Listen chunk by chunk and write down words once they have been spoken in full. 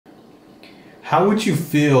How would you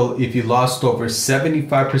feel if you lost over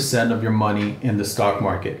 75% of your money in the stock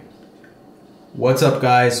market? What's up,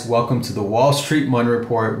 guys? Welcome to the Wall Street Money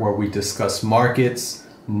Report, where we discuss markets,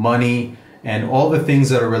 money, and all the things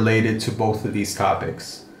that are related to both of these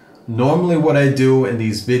topics. Normally what I do in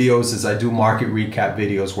these videos is I do market recap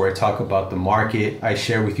videos where I talk about the market. I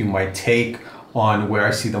share with you my take on where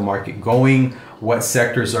I see the market going, what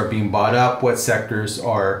sectors are being bought up, what stocks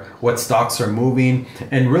are moving.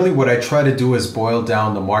 And really what I try to do is boil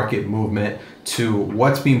down the market movement to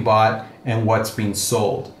what's being bought and what's being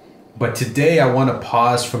sold. But today I want to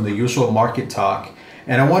pause from the usual market talk,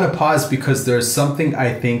 and I want to pause because there's something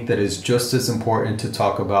I think that is just as important to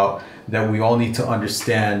talk about that we all need to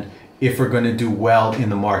understand if we're going to do well in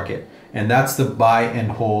the market. And that's the buy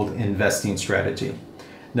and hold investing strategy.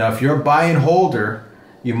 Now, if you're a buy and holder,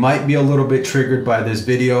 you might be a little bit triggered by this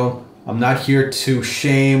video. I'm not here to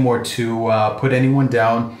shame or to put anyone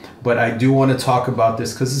down, but I do want to talk about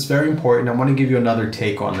this because it's very important. I want to give you another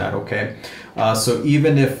take on that, okay? So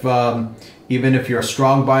even if you're a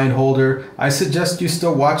strong buy and holder, I suggest you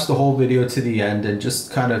still watch the whole video to the end and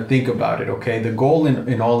just kind of think about it, okay? The goal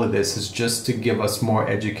in all of this is just to give us more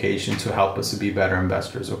education to help us to be better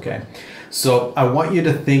investors, okay? So I want you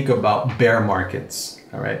to think about bear markets.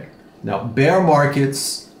 All right. Now, bear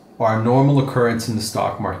markets are a normal occurrence in the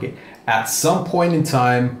stock market. At some point in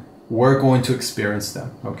time, we're going to experience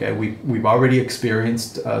them. Okay. We've already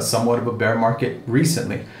experienced somewhat of a bear market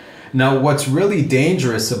recently. Now, what's really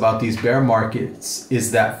dangerous about these bear markets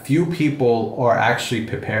is that few people are actually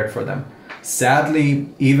prepared for them. Sadly,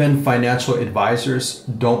 even financial advisors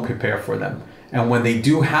don't prepare for them. And when they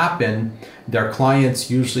do happen, their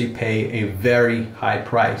clients usually pay a very high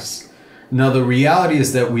price. Now, the reality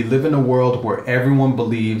is that we live in a world where everyone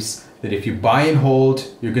believes that if you buy and hold,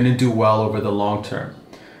 you're going to do well over the long term.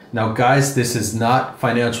 Now, guys, this is not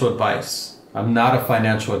financial advice. I'm not a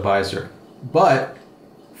financial advisor, but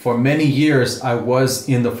for many years, I was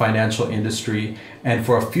in the financial industry, and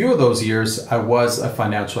for a few of those years, I was a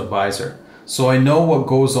financial advisor. So I know what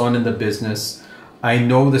goes on in the business. I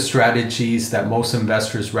know the strategies that most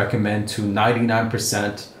investors recommend to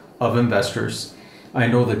 99% of investors. I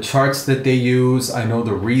know the charts that they use. I know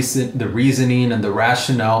the reasoning and the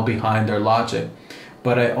rationale behind their logic.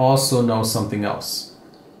 But I also know something else.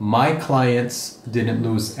 My clients didn't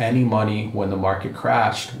lose any money when the market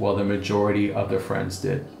crashed, while the majority of their friends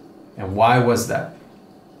did. And why was that?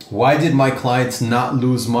 Why did my clients not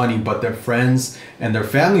lose money, but their friends and their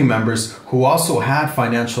family members who also had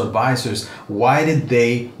financial advisors, why did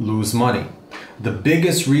they lose money? The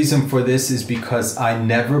biggest reason for this is because I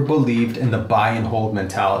never believed in the buy and hold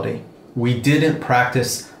mentality. We didn't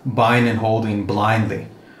practice buying and holding blindly.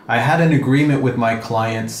 I had an agreement with my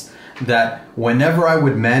clients that whenever I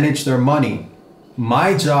would manage their money,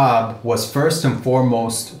 my job was first and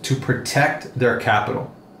foremost to protect their capital.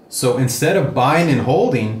 So instead of buying and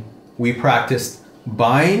holding, we practiced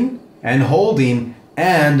buying and holding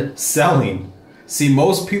and selling. See,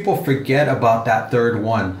 most people forget about that third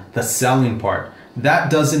one, the selling part. That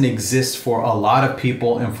doesn't exist for a lot of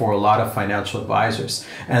people and for a lot of financial advisors.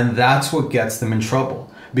 And that's what gets them in trouble.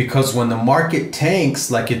 Because when the market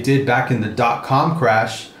tanks, like it did back in the dot-com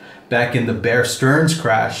crash, back in the Bear Stearns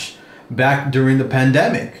crash, back during the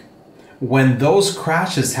pandemic, when those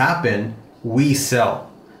crashes happen, we sell.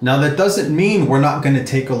 Now, that doesn't mean we're not going to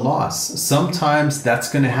take a loss. Sometimes that's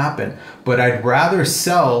going to happen, but I'd rather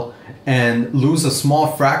sell and lose a small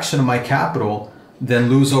fraction of my capital than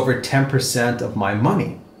lose over 10% of my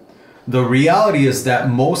money. The reality is that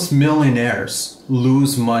most millionaires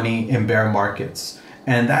lose money in bear markets,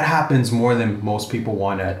 and that happens more than most people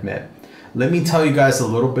want to admit. Let me tell you guys a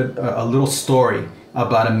little story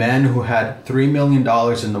about a man who had $3 million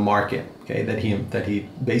in the market. Okay, that he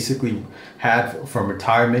basically had from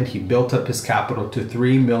retirement. He built up his capital to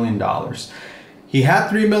 $3 million. He had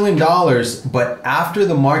 $3 million, but after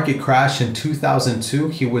the market crash in 2002,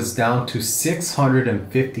 he was down to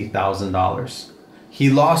 $650,000. He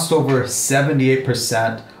lost over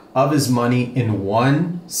 78% of his money in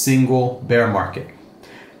one single bear market.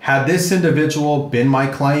 Had this individual been my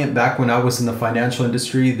client back when I was in the financial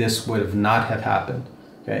industry, this would not have happened.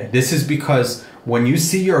 Okay, this is because when you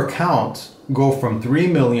see your account go from 3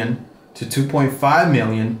 million to 2.5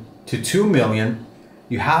 million to 2 million,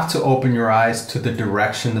 you have to open your eyes to the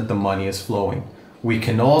direction that the money is flowing. We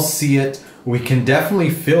can all see it. We can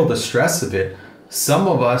definitely feel the stress of it. Some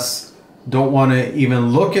of us don't want to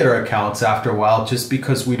even look at our accounts after a while just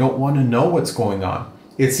because we don't want to know what's going on.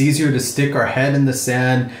 It's easier to stick our head in the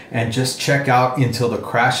sand and just check out until the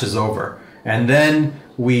crash is over. And then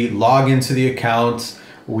we log into the account,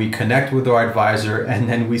 we connect with our advisor, and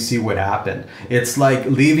then we see what happened. It's like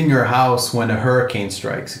leaving your house when a hurricane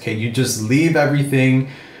strikes. Okay, you just leave everything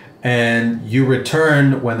and you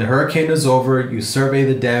return when the hurricane is over, you survey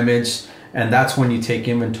the damage, and that's when you take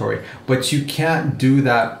inventory. But you can't do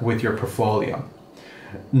that with your portfolio.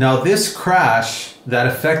 Now, this crash that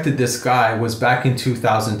affected this guy was back in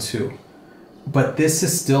 2002. But this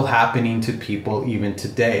is still happening to people even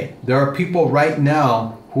today. There are people right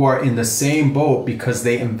now who are in the same boat because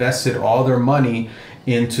they invested all their money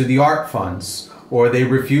into the art funds, or they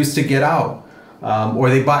refused to get out, or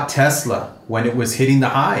they bought Tesla when it was hitting the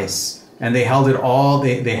highs, and they held it all,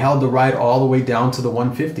 they held the ride all the way down to the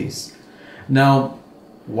 150s. Now,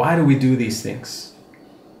 why do we do these things?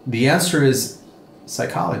 The answer is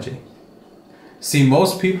psychology. See,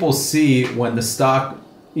 most people see when the stock,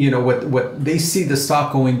 what they see the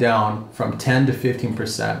stock going down from 10 to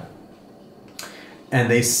 15%. And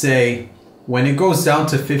they say, when it goes down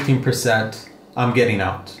to 15%, I'm getting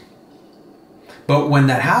out. But when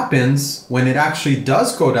that happens, when it actually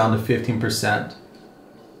does go down to 15%,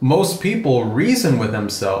 most people reason with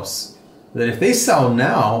themselves that if they sell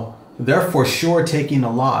now, they're for sure taking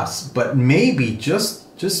a loss. But maybe,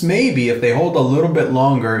 just maybe, if they hold a little bit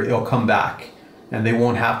longer, it'll come back and they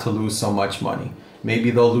won't have to lose so much money.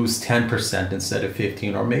 Maybe they'll lose 10% instead of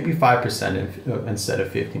 15, or maybe 5% instead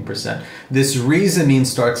of 15%. This reasoning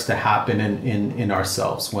starts to happen in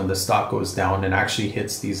ourselves when the stock goes down and actually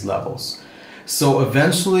hits these levels. So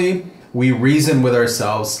eventually we reason with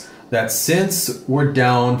ourselves that since we're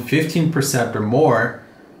down 15% or more,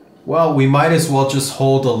 well, we might as well just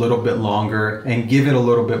hold a little bit longer and give it a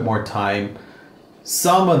little bit more time.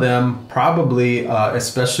 Some of them probably,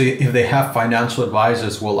 especially if they have financial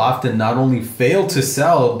advisors, will often not only fail to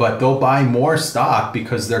sell, but they'll buy more stock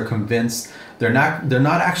because they're convinced they're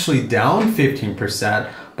not actually down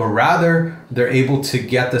 15%, but rather they're able to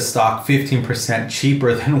get the stock 15%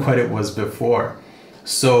 cheaper than what it was before.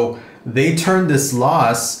 So they turn this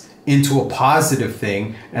loss into a positive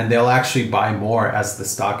thing, and they'll actually buy more as the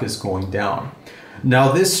stock is going down.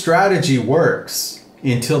 Now, this strategy works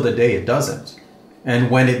until the day it doesn't.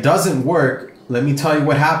 And when it doesn't work, let me tell you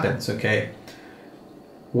what happens, okay?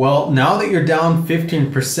 Well, now that you're down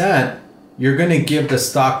 15%, you're going to give the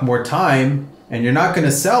stock more time and you're not going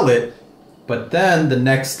to sell it, but then the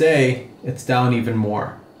next day it's down even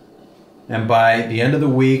more. And by the end of the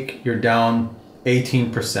week, you're down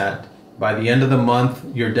 18%. By the end of the month,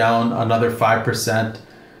 you're down another 5%.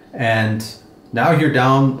 And now you're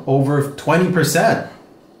down over 20%.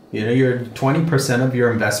 Your 20% of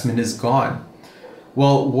your investment is gone.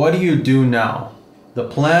 Well, what do you do now? The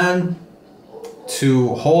plan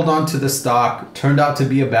to hold on to the stock turned out to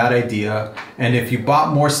be a bad idea. And if you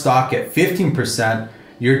bought more stock at 15%,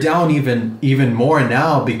 you're down even more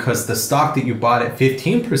now because the stock that you bought at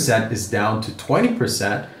 15% is down to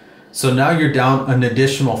 20%. So now you're down an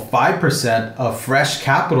additional 5% of fresh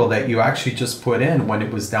capital that you actually just put in when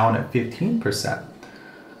it was down at 15%.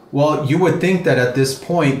 Well, you would think that at this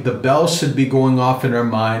point, the bell should be going off in our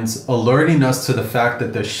minds, alerting us to the fact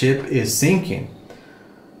that the ship is sinking.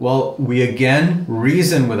 Well, we again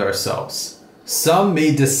reason with ourselves. Some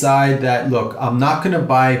may decide that, look, I'm not going to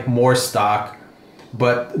buy more stock,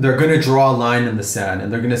 but they're going to draw a line in the sand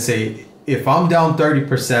and they're going to say, if I'm down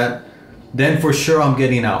 30%, then for sure I'm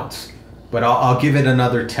getting out, but I'll give it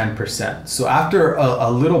another 10%. So after a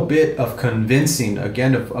little bit of convincing,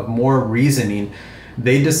 again, of more reasoning,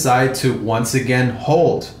 they decide to once again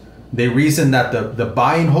hold. They reason that the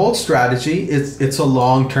buy and hold strategy, it's a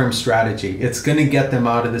long-term strategy. It's going to get them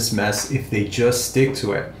out of this mess if they just stick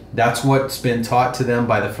to it. That's what's been taught to them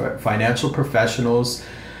by the financial professionals.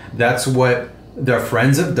 That's what their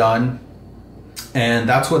friends have done. And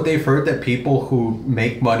that's what they've heard, that people who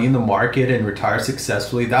make money in the market and retire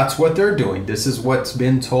successfully, that's what they're doing. This is what's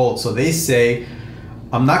been told. So they say,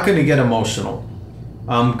 I'm not going to get emotional.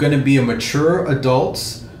 I'm going to be a mature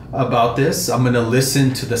adult about this. I'm going to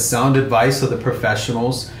listen to the sound advice of the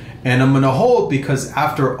professionals, and I'm going to hold because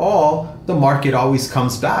after all, the market always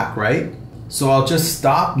comes back, right? So I'll just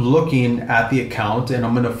stop looking at the account and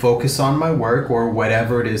I'm going to focus on my work or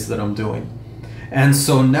whatever it is that I'm doing. And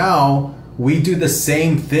so now we do the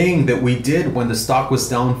same thing that we did when the stock was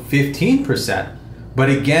down 15%. But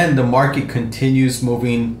again, the market continues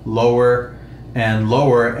moving lower and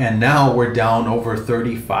lower, and now we're down over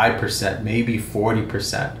 35%, maybe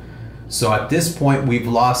 40%. So at this point, we've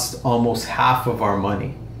lost almost half of our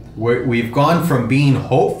money. We've gone from being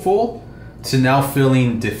hopeful to now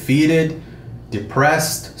feeling defeated,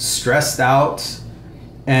 depressed, stressed out.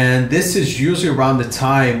 And this is usually around the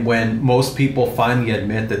time when most people finally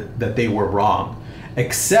admit that they were wrong,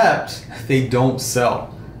 except they don't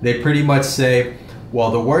sell. They pretty much say,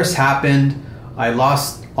 well, the worst happened. I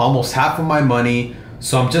lost almost half of my money,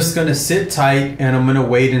 so I'm just going to sit tight and I'm going to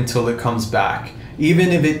wait until it comes back, even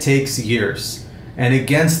if it takes years. And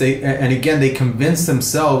again, they convince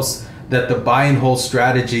themselves that the buy and hold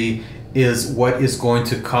strategy is what is going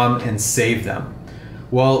to come and save them.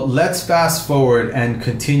 Well, let's fast forward and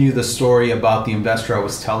continue the story about the investor I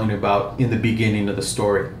was telling you about in the beginning of the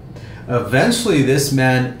story. Eventually, this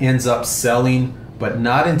man ends up selling, but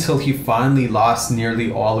not until he finally lost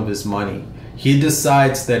nearly all of his money. He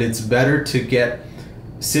decides that it's better to get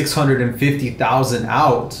 $650,000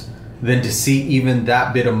 out than to see even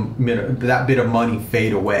that bit of money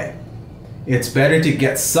fade away. It's better to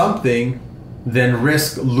get something than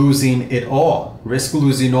risk losing it all, risk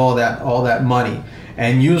losing all that money.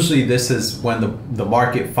 And usually this is when the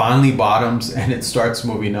market finally bottoms and it starts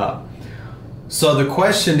moving up. So the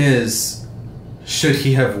question is, should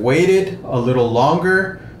he have waited a little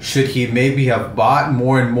longer? Should he maybe have bought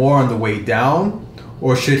more and more on the way down?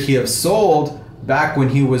 Or should he have sold back when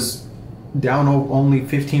he was down only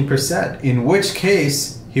 15%? In which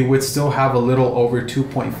case, he would still have a little over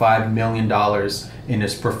 $2.5 million in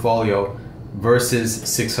his portfolio versus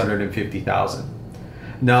 $650,000.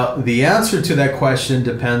 Now, the answer to that question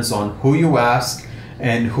depends on who you ask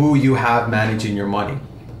and who you have managing your money.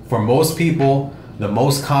 For most people, the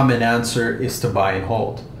most common answer is to buy and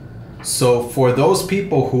hold. So for those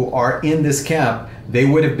people who are in this camp, they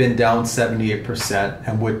would have been down 78%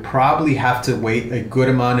 and would probably have to wait a good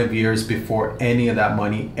amount of years before any of that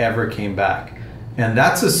money ever came back. And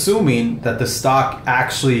that's assuming that the stocks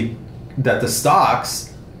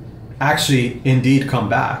actually indeed come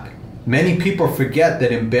back. Many people forget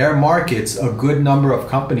that in bear markets, a good number of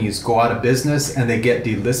companies go out of business and they get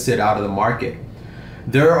delisted out of the market.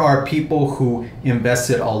 There are people who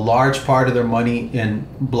invested a large part of their money in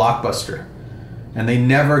Blockbuster, and they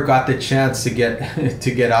never got the chance to get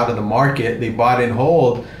out of the market. They bought and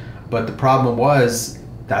hold, but the problem was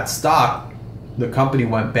that stock, the company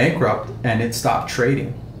went bankrupt and it stopped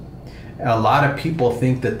trading. A lot of people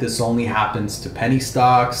think that this only happens to penny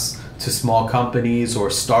stocks, to small companies or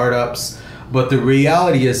startups, but the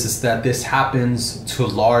reality is that this happens to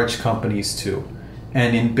large companies too.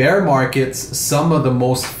 And in bear markets, some of the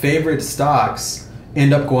most favored stocks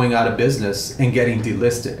end up going out of business and getting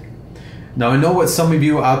delisted. Now, I know what some of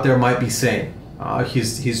you out there might be saying.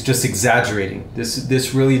 He's just exaggerating.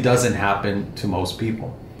 This really doesn't happen to most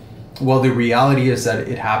people. Well, the reality is that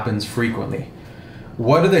it happens frequently.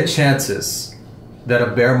 What are the chances that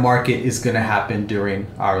a bear market is going to happen during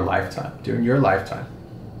our lifetime, during your lifetime?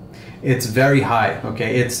 It's very high,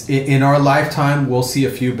 okay? In our lifetime, we'll see a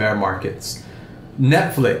few bear markets.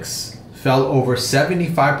 Netflix fell over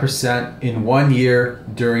 75% in 1 year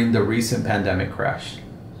during the recent pandemic crash.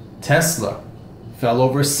 Tesla fell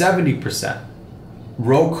over 70%.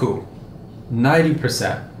 Roku,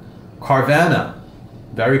 90%. Carvana,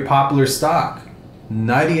 very popular stock,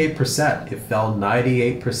 98%. It fell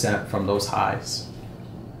 98% from those highs.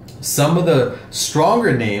 Some of the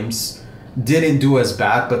stronger names didn't do as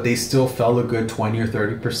bad, but they still fell a good 20 or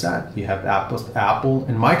 30%. You have Apple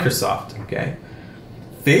and Microsoft, okay?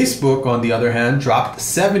 Facebook, on the other hand, dropped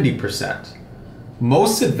 70%.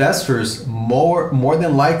 Most investors, more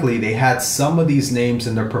than likely, they had some of these names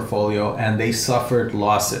in their portfolio and they suffered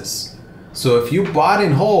losses. So if you bought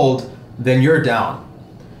and hold, then you're down.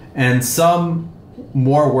 And some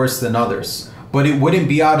more worse than others. But it wouldn't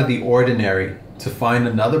be out of the ordinary to find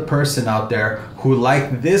another person out there who,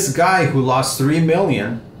 like this guy who lost 3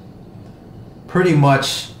 million, pretty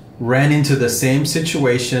much ran into the same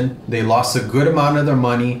situation. They lost a good amount of their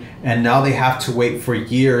money and now they have to wait for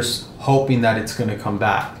years hoping that it's going to come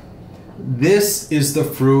back. This is the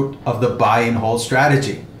fruit of the buy and hold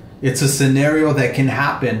strategy. It's a scenario that can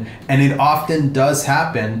happen, and it often does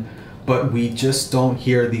happen, but we just don't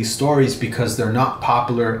hear these stories because they're not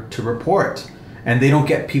popular to report and they don't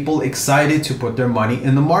get people excited to put their money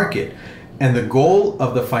in the market. And the goal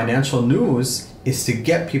of the financial news is to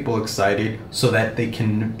get people excited so that they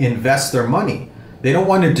can invest their money. They don't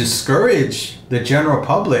want to discourage the general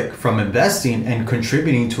public from investing and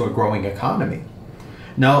contributing to a growing economy.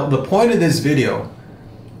 Now, the point of this video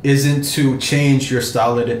isn't to change your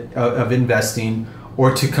style of investing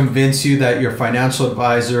or to convince you that your financial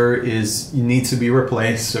advisor needs to be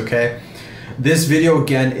replaced, okay? This video,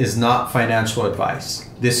 again, is not financial advice.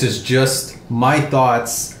 This is just my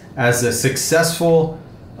thoughts as a successful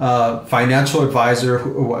financial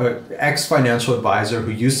advisor, ex-financial advisor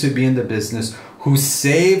who used to be in the business, who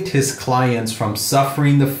saved his clients from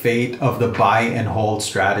suffering the fate of the buy and hold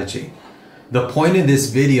strategy. The point of this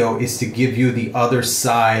video is to give you the other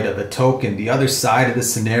side of the token, the other side of the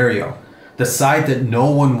scenario, the side that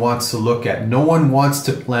no one wants to look at. No one wants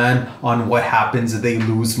to plan on what happens if they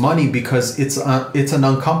lose money because it's an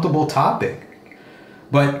uncomfortable topic.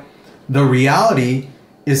 But the reality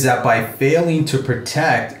is that by failing to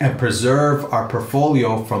protect and preserve our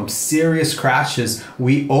portfolio from serious crashes,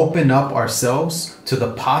 we open up ourselves to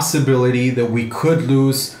the possibility that we could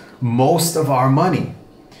lose most of our money.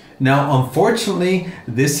 Now, unfortunately,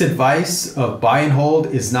 this advice of buy and hold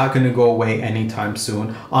is not going to go away anytime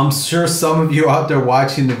soon. I'm sure some of you out there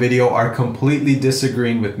watching the video are completely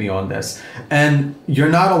disagreeing with me on this. And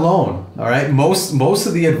you're not alone, all right? Most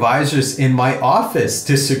of the advisors in my office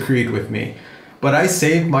disagreed with me. But I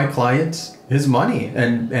saved my client his money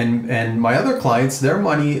and my other clients their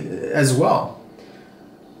money as well.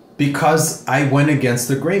 Because I went against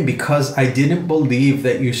the grain, because I didn't believe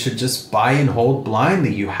that you should just buy and hold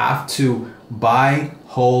blindly. You have to buy,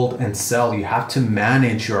 hold, and sell. You have to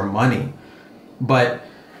manage your money. But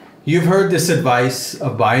you've heard this advice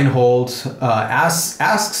of buy and hold.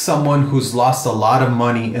 Ask someone who's lost a lot of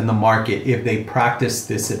money in the market if they practice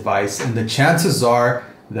this advice, and the chances are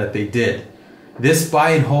that they did. This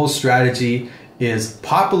buy and hold strategy is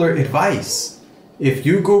popular advice. If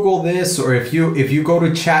you Google this, or if you go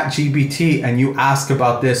to ChatGPT and you ask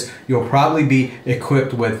about this, you'll probably be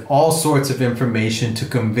equipped with all sorts of information to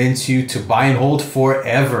convince you to buy and hold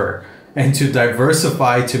forever and to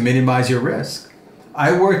diversify to minimize your risk.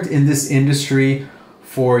 I worked in this industry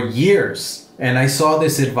for years and I saw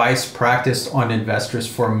this advice practiced on investors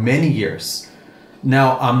for many years.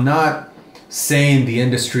 Now, I'm not saying the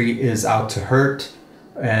industry is out to hurt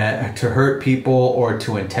people or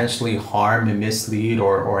to intentionally harm and mislead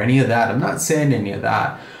or any of that. I'm not saying any of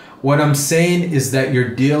that. What I'm saying is that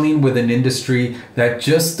you're dealing with an industry that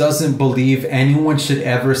just doesn't believe anyone should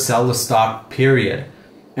ever sell a stock, period.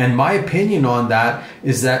 And my opinion on that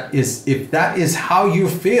is if that is how you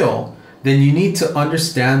feel, then you need to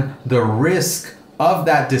understand the risk of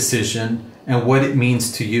that decision and what it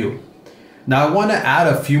means to you. Now, I want to add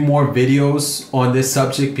a few more videos on this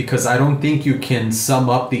subject because I don't think you can sum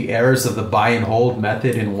up the errors of the buy and hold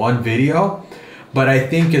method in one video, but I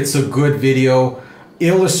think it's a good video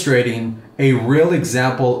illustrating a real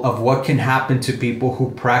example of what can happen to people who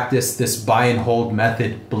practice this buy and hold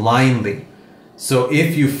method blindly. So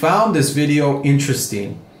if you found this video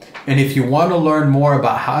interesting, and if you want to learn more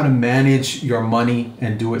about how to manage your money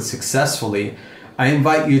and do it successfully, I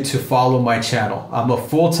invite you to follow my channel. I'm a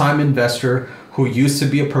full-time investor who used to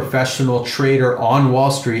be a professional trader on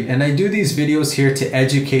Wall Street, and I do these videos here to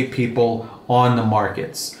educate people on the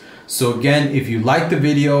markets. So again, if you like the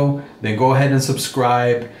video, then go ahead and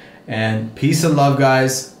subscribe, and peace and love,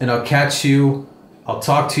 guys, and I'll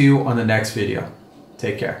talk to you on the next video.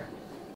 Take care.